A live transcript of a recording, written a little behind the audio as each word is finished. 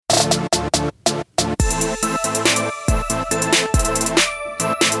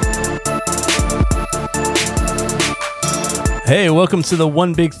Hey, welcome to the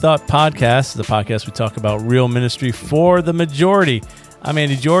One Big Thought podcast, the podcast we talk about real ministry for the majority. I'm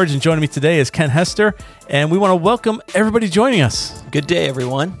Andy George, and joining me today is Ken Hester, and we want to welcome everybody joining us. Good day,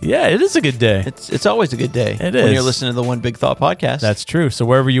 everyone. Yeah, it is a good day. It's always a good day. It when is. you're listening to the One Big Thought podcast. That's true. So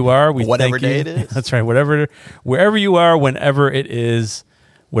wherever you are, we whatever thank you. day it is. That's right. Wherever you are, whenever it is,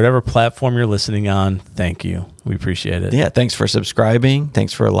 whatever platform you're listening on, thank you. We appreciate it. Yeah, thanks for subscribing.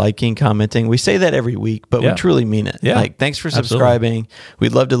 Thanks for liking, commenting. We say that every week, but we truly mean it. Yeah. Like, thanks for subscribing. Absolutely.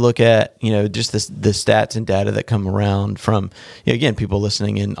 We'd love to look at, just the stats and data that come around from, again, people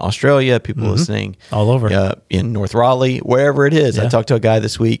listening in Australia, people listening all over in North Raleigh, wherever it is. Yeah. I talked to a guy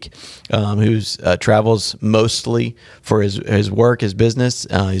this week who's travels mostly for his work, his business.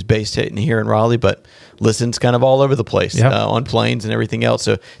 He's based here in Raleigh, but listens kind of all over the place on planes and everything else.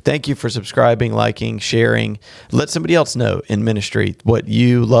 So thank you for subscribing, liking, sharing. Let somebody else know in ministry what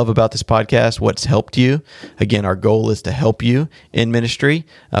you love about this podcast, what's helped you. Again, our goal is to help you in ministry,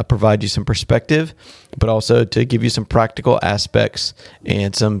 provide you some perspective, but also to give you some practical aspects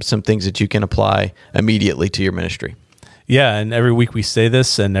and some things that you can apply immediately to your ministry. Yeah, and every week we say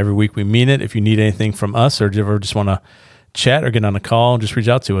this, and every week we mean it. If you need anything from us or ever just want to chat or get on a call, just reach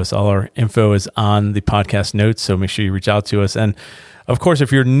out to us. All our info is on the podcast notes, so make sure you reach out to us. And of course,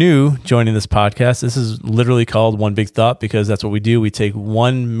 if you're new joining this podcast, this is literally called One Big Thought because that's what we do. We take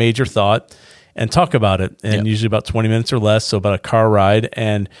one major thought and talk about it, and usually about 20 minutes or less, so about a car ride.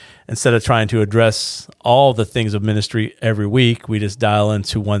 And instead of trying to address all the things of ministry every week, we just dial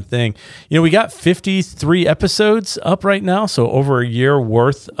into one thing. We got 53 episodes up right now, so over a year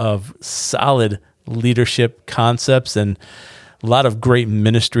worth of solid leadership concepts and a lot of great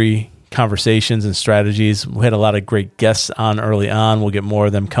ministry conversations and strategies. We had a lot of great guests on early on. We'll get more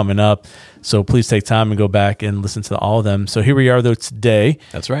of them coming up. So please take time and go back and listen to all of them. So here we are, though, today.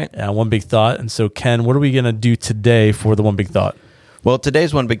 That's right. One Big Thought. And so, Ken, what are we going to do today for the One Big Thought? Well,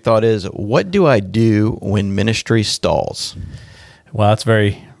 today's One Big Thought is, what do I do when ministry stalls? Well, that's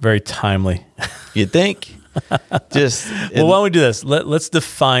very, very timely. You think? Well, why don't we do this? Let's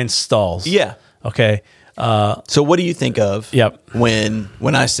define stalls. Yeah. Okay. So what do you think of when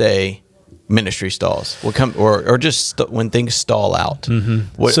I say ministry stalls? What when things stall out?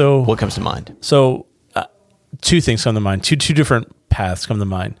 Mm-hmm. What comes to mind? So two things come to mind. Two different paths come to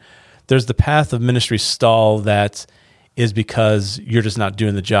mind. There's the path of ministry stall that is because you're just not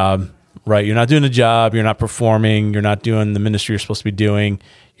doing the job, right? You're not doing the job. You're not performing. You're not doing the ministry you're supposed to be doing.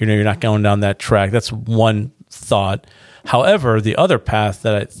 You're not going down that track. That's one thought. However, the other path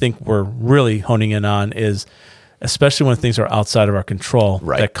that I think we're really honing in on is, especially when things are outside of our control,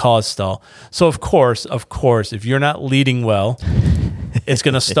 that cause stall. So of course, if you're not leading well, it's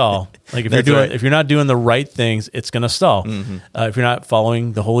going to stall. Like if you're not doing the right things, it's going to stall. Mm-hmm. If you're not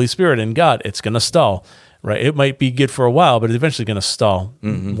following the Holy Spirit and God, it's going to stall. Right? It might be good for a while, but it's eventually going to stall.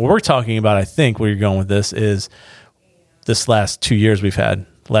 Mm-hmm. What we're talking about, I think, where you're going with this is this last 2 years we've had.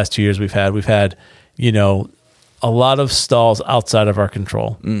 We've had, a lot of stalls outside of our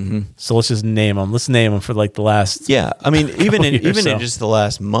control. Mm-hmm. So let's just name them. Let's name them for like the last. Yeah, I mean, even in just the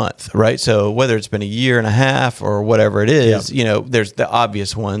last month, right? So whether it's been a year and a half or whatever it is, there's the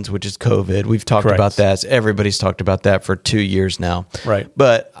obvious ones, which is COVID. We've talked about that. Everybody's talked about that for 2 years now. Right.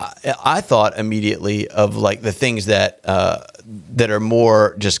 But I thought immediately of like the things that are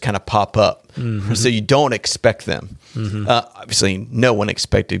more just kind of pop up, so you don't expect them. Mm-hmm. Obviously, no one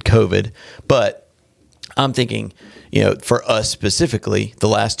expected COVID, but I'm thinking, for us specifically, the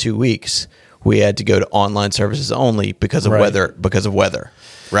last 2 weeks, we had to go to online services only because of weather,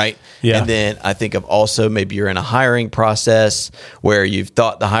 right? Yeah. And then I think of also maybe you're in a hiring process where you've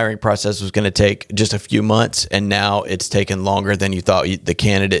thought the hiring process was going to take just a few months, and now it's taken longer than you thought the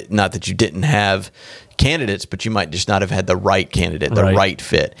candidate, not that you didn't have candidates, but you might just not have had the right candidate, the right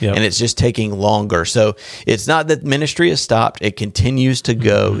fit. Yep. And it's just taking longer. So it's not that ministry has stopped. It continues to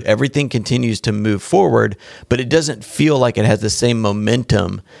go. Mm-hmm. Everything continues to move forward, but it doesn't feel like it has the same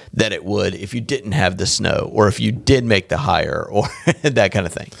momentum that it would if you didn't have the snow or if you did make the hire or that kind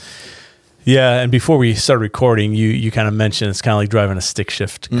of thing. Yeah, and before we started recording, you kind of mentioned it's kind of like driving a stick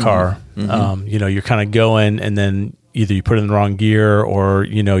shift car. Mm-hmm. You're kind of going, and then either you put it in the wrong gear or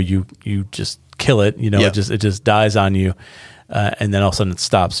you just kill it. It just dies on you, and then all of a sudden it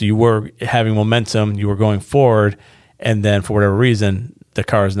stops. So you were having momentum, you were going forward, and then for whatever reason, the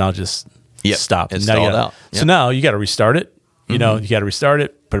car is now just stopped. It's stalled out. So now you got to restart it. You got to restart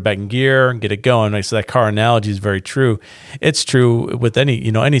it, put it back in gear, and get it going. So that car analogy is very true. It's true with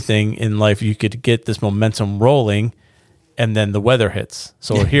anything in life. You could get this momentum rolling, and then the weather hits.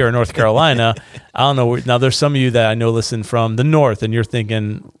 So here in North Carolina, I don't know. Now there's some of you that I know listen from the north, and you're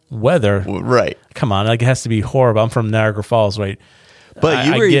thinking weather. Right. Come on, like it has to be horrible. I'm from Niagara Falls, right? But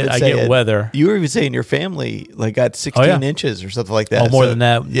I get weather. You were even saying your family like got 16 inches or something like that. Oh, more than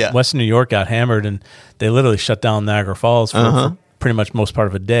that. Yeah. Western New York got hammered, and they literally shut down Niagara Falls for pretty much most part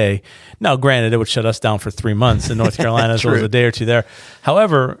of a day. Now, granted, it would shut us down for 3 months in North Carolina, as well as a day or two there.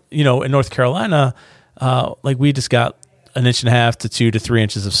 However, in North Carolina, like we just got 1.5 to 2 to 3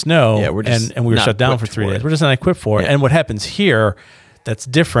 inches of snow, and we were shut down for 3 days. We're just not equipped for it. And what happens here that's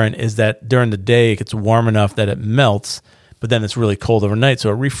different is that during the day it gets warm enough that it melts, but then it's really cold overnight,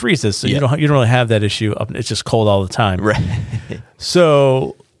 so it refreezes. So you don't really have that issue. It's just cold all the time. Right.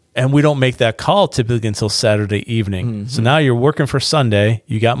 So, and we don't make that call typically until Saturday evening. Mm-hmm. So now you're working for Sunday,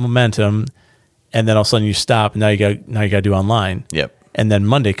 you got momentum, and then all of a sudden you stop, and now you got to do online. Yep. And then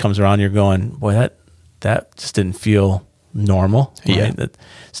Monday comes around, you're going, boy, that just didn't feel normal. Right? Yeah.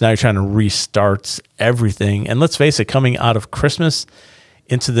 So now you're trying to restart everything. And let's face it, coming out of Christmas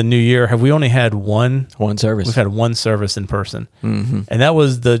into the new year, have we only had one service? We've had one service in person. Mm-hmm. And that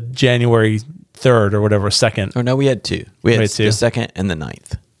was the January 3rd or whatever, 2nd. Oh, no, we had two. We had the 2nd and the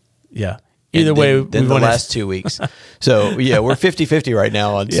 9th. Yeah. Either way, then the last 2 weeks. So, yeah, we're 50-50 right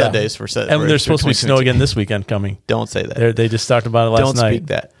now on Sundays for And there's supposed to be snow again this weekend coming. Don't say that. They just talked about it last night. Don't speak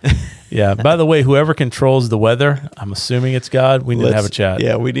that. Yeah. By the way, whoever controls the weather, I'm assuming it's God. We need to have a chat.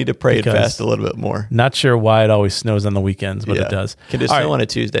 Yeah, we need to pray and fast a little bit more. Not sure why it always snows on the weekends, but it does. Can it snow on a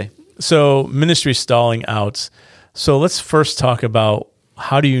Tuesday? So ministry stalling out. So let's first talk about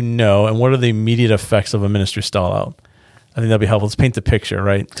how do you know and what are the immediate effects of a ministry stall out? I think that'd be helpful. Let's paint the picture,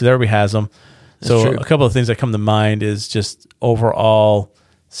 right? Because everybody has them. So a couple of things that come to mind is just overall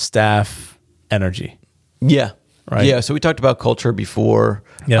staff energy. Yeah. Right. Yeah. So we talked about culture before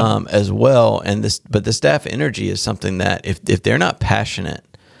as well. But the staff energy is something that if they're not passionate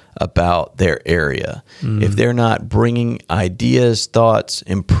about their area, if they're not bringing ideas, thoughts,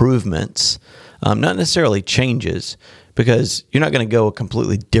 improvements, not necessarily changes, because you're not going to go a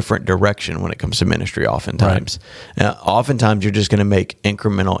completely different direction when it comes to ministry oftentimes. Right. Oftentimes, you're just going to make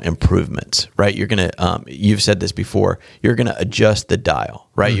incremental improvements, right? You're going to, you've said this before, you're going to adjust the dial,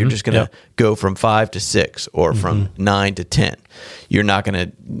 right? Mm-hmm. You're just going to go from 5 to 6 or from 9 to 10. You're not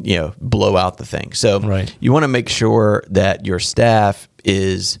going to, blow out the thing. So you want to make sure that your staff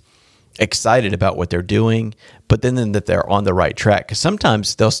is excited about what they're doing, but then that they're on the right track. Because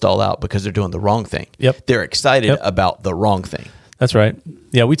sometimes they'll stall out because they're doing the wrong thing. Yep. They're excited about the wrong thing. That's right.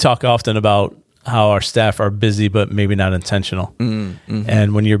 Yeah, we talk often about how our staff are busy, but maybe not intentional. Mm-hmm.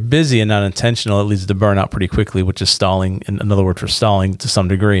 And when you're busy and not intentional, it leads to burnout pretty quickly, which is stalling. And another word for stalling to some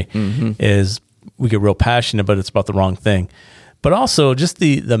degree is we get real passionate, but it's about the wrong thing. But also just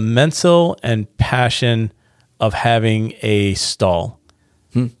the mental and passion of having a stall.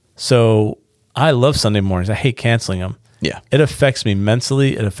 So I love Sunday mornings. I hate canceling them. Yeah. It affects me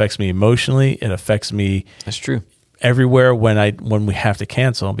mentally. It affects me emotionally. It affects me. That's true. Everywhere when we have to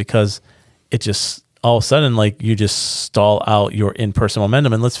cancel, because it just all of a sudden, like, you just stall out your in-person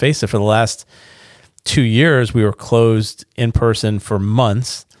momentum. And let's face it, for the last 2 years, we were closed in person for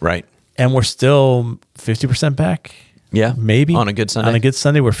months. Right. And we're still 50% back. Yeah. Maybe. On a good Sunday. On a good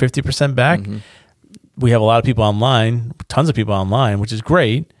Sunday, we're 50% back. Mm-hmm. We have a lot of people online, tons of people online, which is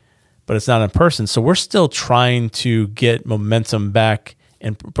great, but it's not in person. So we're still trying to get momentum back.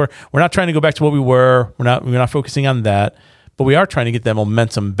 And we're not trying to go back to what we were. We're not focusing on that, but we are trying to get that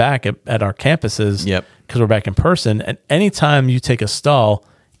momentum back at our campuses. Yep. Because we're back in person. And anytime you take a stall,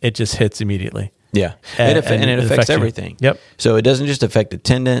 it just hits immediately. Yeah. And it affects everything. Yep. So it doesn't just affect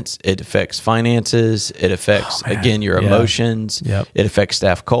attendance, it affects finances, it affects, again, your emotions, it affects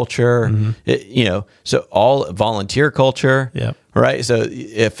staff culture, so all volunteer culture, right? So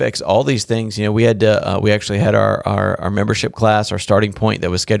it affects all these things. We actually had our membership class, our starting point that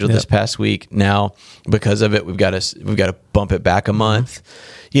was scheduled this past week. Now, because of it, we've got to bump it back a month.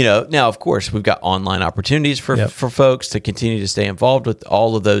 Now, of course, we've got online opportunities for folks to continue to stay involved with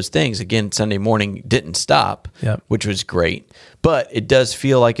all of those things. Again, Sunday morning didn't stop, which was great, but it does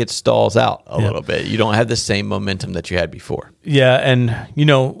feel like it stalls out a little bit. You don't have the same momentum that you had before. Yeah, and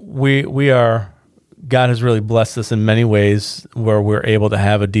we are. God has really blessed us in many ways where we're able to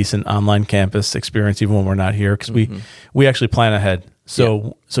have a decent online campus experience even when we're not here, because we actually plan ahead.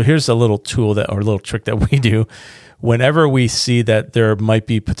 So here's a little tool or a little trick that we do. Whenever we see that there might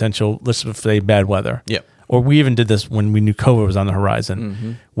be potential, let's say bad weather, or we even did this when we knew COVID was on the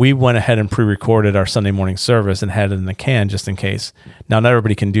horizon, we went ahead and pre-recorded our Sunday morning service and had it in the can just in case. Now, not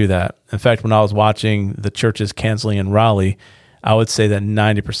everybody can do that. In fact, when I was watching the churches canceling in Raleigh, I would say that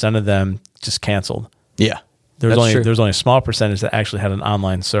 90% of them just canceled. Yeah, there was only a small percentage that actually had an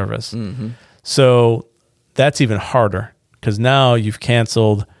online service. So that's even harder, because now you've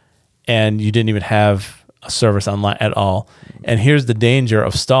canceled and you didn't even have a service online at all. And here's the danger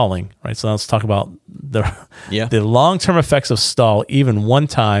of stalling, right? So let's talk about the long-term effects of stall. Even one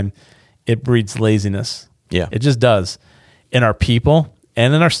time, it breeds laziness. Yeah. It just does in our people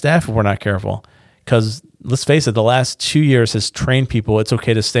and in our staff if we're not careful. Because let's face it, the last 2 years has trained people it's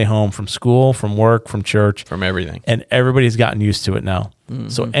okay to stay home from school, from work, from church. From everything. And everybody's gotten used to it now.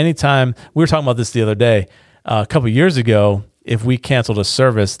 So anytime, we were talking about this the other day, a couple of years ago, if we canceled a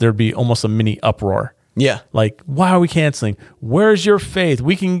service, there'd be almost a mini uproar. Yeah. Like, why are we canceling? Where's your faith?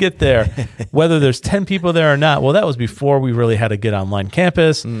 We can get there. Whether there's 10 people there or not. Well, that was before we really had a good online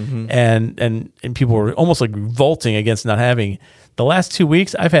campus, and people were almost like revolting against not having. The last 2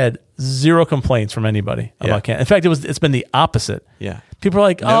 weeks, I've had zero complaints from anybody about campus. In fact, it's been the opposite. Yeah. People are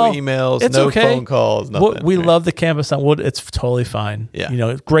like, no emails, it's no okay. phone calls, nothing. We love the campus. It's totally fine.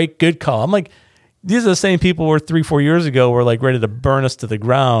 Yeah. Great, good call. I'm like, these are the same people where 3-4 years ago were like ready to burn us to the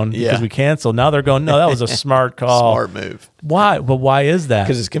ground because we canceled. Now they're going, no, that was a smart call. Smart move. Why? But why is that?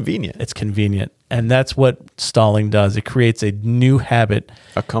 Because it's convenient. It's convenient. And that's what stalling does. It creates a new habit.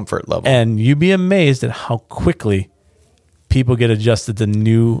 A comfort level. And you'd be amazed at how quickly people get adjusted to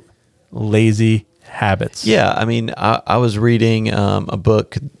new lazy habits. Yeah. I mean, I was reading a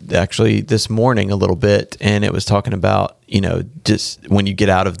book actually this morning a little bit, and it was talking about, just when you get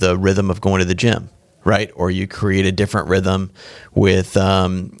out of the rhythm of going to the gym, right? Or you create a different rhythm with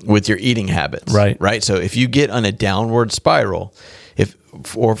your eating habits. Right. So if you get on a downward spiral,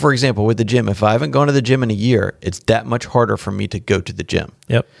 for example, with the gym, if I haven't gone to the gym in a year, it's that much harder for me to go to the gym.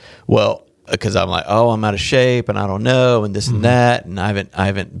 Yep. Well, because I'm like, I'm out of shape and I don't know, and this and that, and I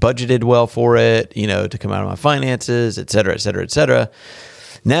haven't budgeted well for it, to come out of my finances, et cetera, et cetera, et cetera.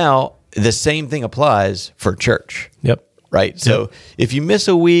 Now, the same thing applies for church. Yep. Right. So if you miss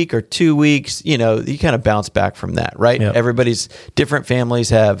a week or 2 weeks, you kind of bounce back from that. Right. Yep. Everybody's different families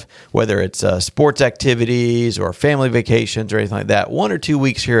have, whether it's sports activities or family vacations or anything like that, 1 or 2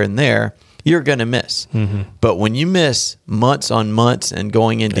 weeks here and there, you're going to miss. But when you miss months on months and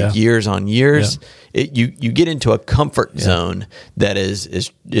going into years on years, you get into a comfort zone that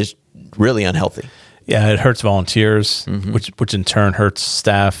is really unhealthy. Yeah. It hurts volunteers, which in turn hurts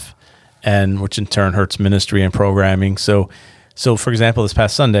staff, and which in turn hurts ministry and programming. So for example, this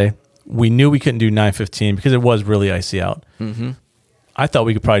past Sunday, we knew we couldn't do 9:15 because it was really icy out. I thought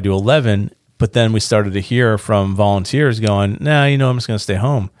we could probably do 11, but then we started to hear from volunteers going, nah, I'm just going to stay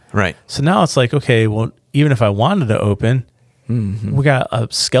home. Right. So now it's like, okay, well, even if I wanted to open, we got a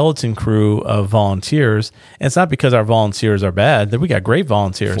skeleton crew of volunteers. And it's not because our volunteers are bad, that we got great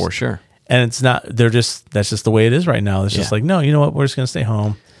volunteers. For sure. And it's not, that's just the way it is right now. It's just like, no, you know what? We're just going to stay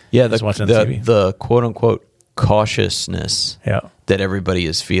home. Yeah. TV. The quote unquote cautiousness that everybody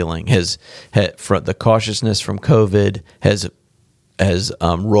is feeling the cautiousness from COVID has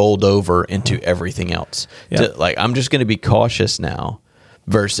rolled over into everything else. I'm just going to be cautious now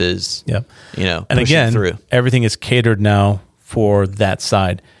versus, and again, through. Everything is catered now for that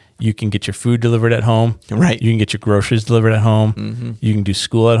side. You can get your food delivered at home. Right. You can get your groceries delivered at home. You can do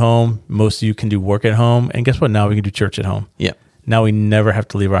school at home. Most of you can do work at home. And guess what? Now we can do church at home. Yep. Now we never have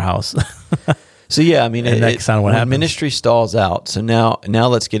to leave our house. So I mean, that's kind of what happens. Ministry stalls out. So now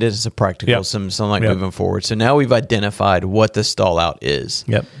let's get into some practical, some moving forward. So now we've identified what the stall out is.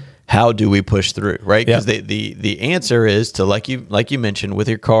 Yep. How do we push through, right? Because the answer is to, like you mentioned with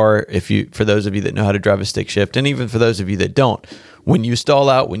your car, for those of you that know how to drive a stick shift, and even for those of you that don't, when you stall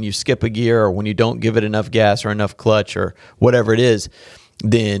out, when you skip a gear, or when you don't give it enough gas or enough clutch or whatever it is,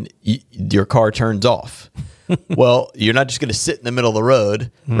 then your car turns off. Well, you're not just going to sit in the middle of the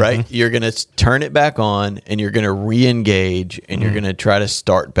road, right? You're going to turn it back on, and you're going to re-engage, and you're going to try to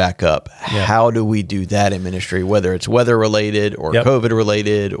start back up. How do we do that in ministry, whether it's weather related or COVID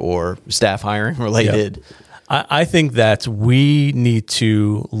related or staff hiring related? I think that we need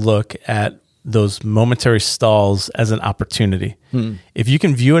to look at those momentary stalls as an opportunity. If you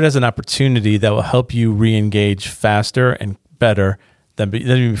can view it as an opportunity, that will help you re-engage faster and better than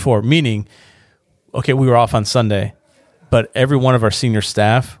before, meaning, okay, we were off on Sunday, but every one of our senior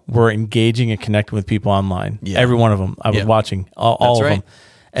staff were engaging and connecting with people online. Every one of them. I was watching all of them.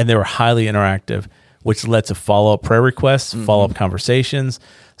 And they were highly interactive, which led to follow-up prayer requests, follow-up conversations.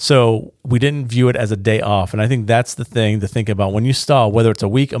 So we didn't view it as a day off. And I think that's the thing to think about. When you stall, whether it's a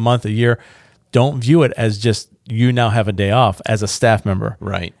week, a month, a year, don't view it as just you now have a day off as a staff member.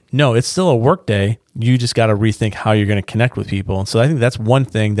 Right. No, it's still a work day. You just got to rethink how you're going to connect with people. And so I think that's one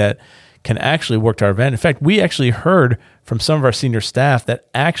thing that can actually work to our advantage. In fact, we actually heard from some of our senior staff that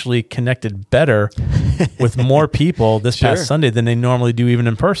actually connected better with more people this past Sunday than they normally do even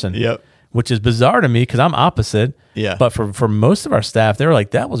in person. Yep. which is bizarre to me because I'm opposite. Yeah. But for most of our staff, they were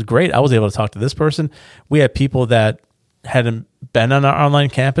like, that was great. I was able to talk to this person. We had people that hadn't been on our online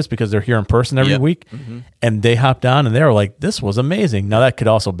campus because they're here in person every week, and they hopped on and they were like, this was amazing. Now that could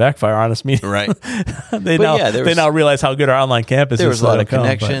also backfire on us, right? they now realize how good our online campus is. There was a lot of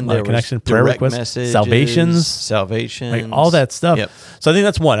connection. There was prayer direct requests, messages, salvations, like all that stuff. Yep. So I think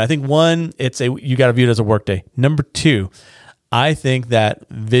that's one. I think one, you got to view it as a work day. Number two, I think that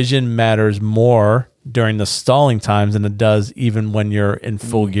vision matters more during the stalling times than it does even when you're in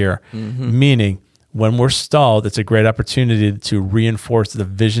full gear. Meaning, when we're stalled, it's a great opportunity to reinforce the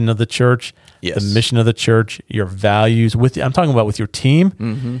vision of the church, the mission of the church, your values. I'm talking about with your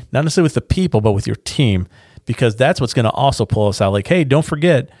team, not necessarily with the people, but with your team, because that's what's going to also pull us out. Like, hey, don't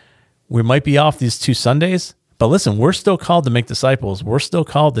forget, we might be off these 2 Sundays, but listen, we're still called to make disciples. We're still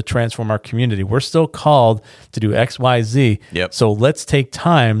called to transform our community. We're still called to do X, Y, Z. Yep. So let's take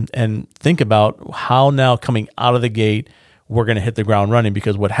time and think about how now coming out of the gate, we're going to hit the ground running,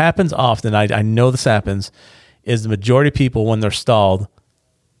 because what happens often, I know this happens, is the majority of people, when they're stalled,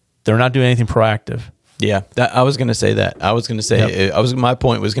 they're not doing anything proactive. Yeah, I was going to say that. I was going to say, my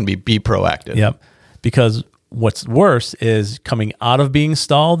point was going to be proactive. Yep. Because what's worse is coming out of being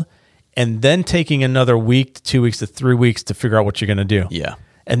stalled and then taking another week to 2 weeks to 3 weeks to figure out what you're going to do. Yeah.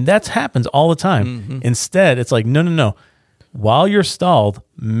 And that happens all the time. Instead, it's like, no. While you're stalled,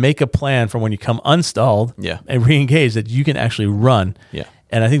 make a plan for when you come unstalled and re-engage, that you can actually run. Yeah.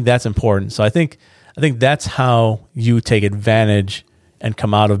 And I think that's important. So I think that's how you take advantage and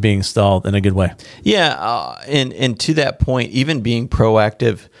come out of being stalled in a good way. Yeah. And to that point, even being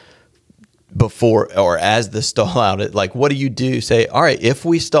proactive before or as the stall out, like, what do you do? Say, all right, if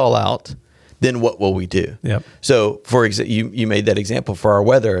we stall out, then what will we do? Yep. So for example, you made that example for our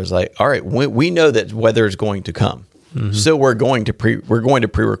weather. It's like, all right, we know that weather is going to come. So we're going to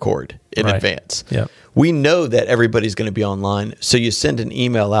pre-record in advance. Yep. We know that everybody's going to be online. So you send an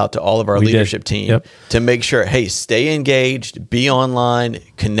email out to all of our leadership team to make sure, hey, stay engaged, be online,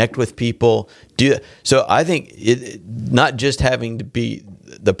 connect with people. So I think not just having to be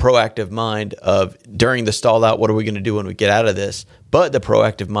the proactive mind of during the stall out, what are we going to do when we get out of this? But the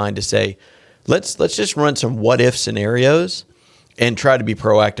proactive mind to say, let's just run some what if scenarios and try to be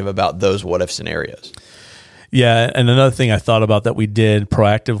proactive about those what if scenarios. Yeah, and another thing I thought about that we did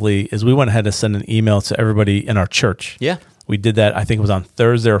proactively is we went ahead to send an email to everybody in our church. Yeah. We did that, I think it was on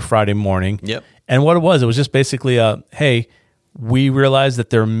Thursday or Friday morning. Yep. And what it was just basically, hey, we realize that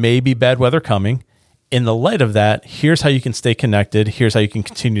there may be bad weather coming. In the light of that, here's how you can stay connected. Here's how you can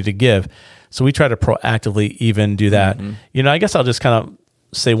continue to give. So we try to proactively even do that. I guess I'll just kind of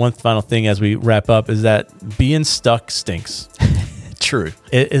say one final thing as we wrap up is that being stuck stinks. True.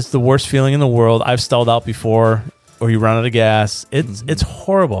 It is the worst feeling in the world. I've stalled out before, or you run out of gas. It's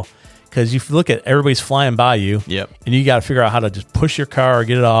horrible because you look at everybody's flying by you, and you got to figure out how to just push your car or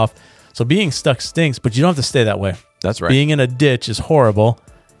get it off. So being stuck stinks, but you don't have to stay that way. That's right. Being in a ditch is horrible,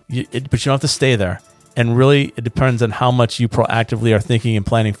 but you don't have to stay there. And really, it depends on how much you proactively are thinking and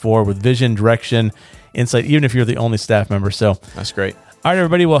planning for with vision, direction, insight, even if you're the only staff member. So that's great. All right,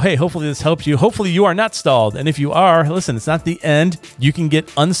 everybody. Well, hey, hopefully this helps you. Hopefully you are not stalled. And if you are, listen, it's not the end. You can get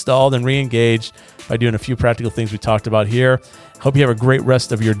unstalled and re-engaged by doing a few practical things we talked about here. Hope you have a great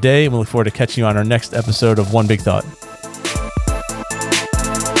rest of your day, and we look forward to catching you on our next episode of One Big Thought.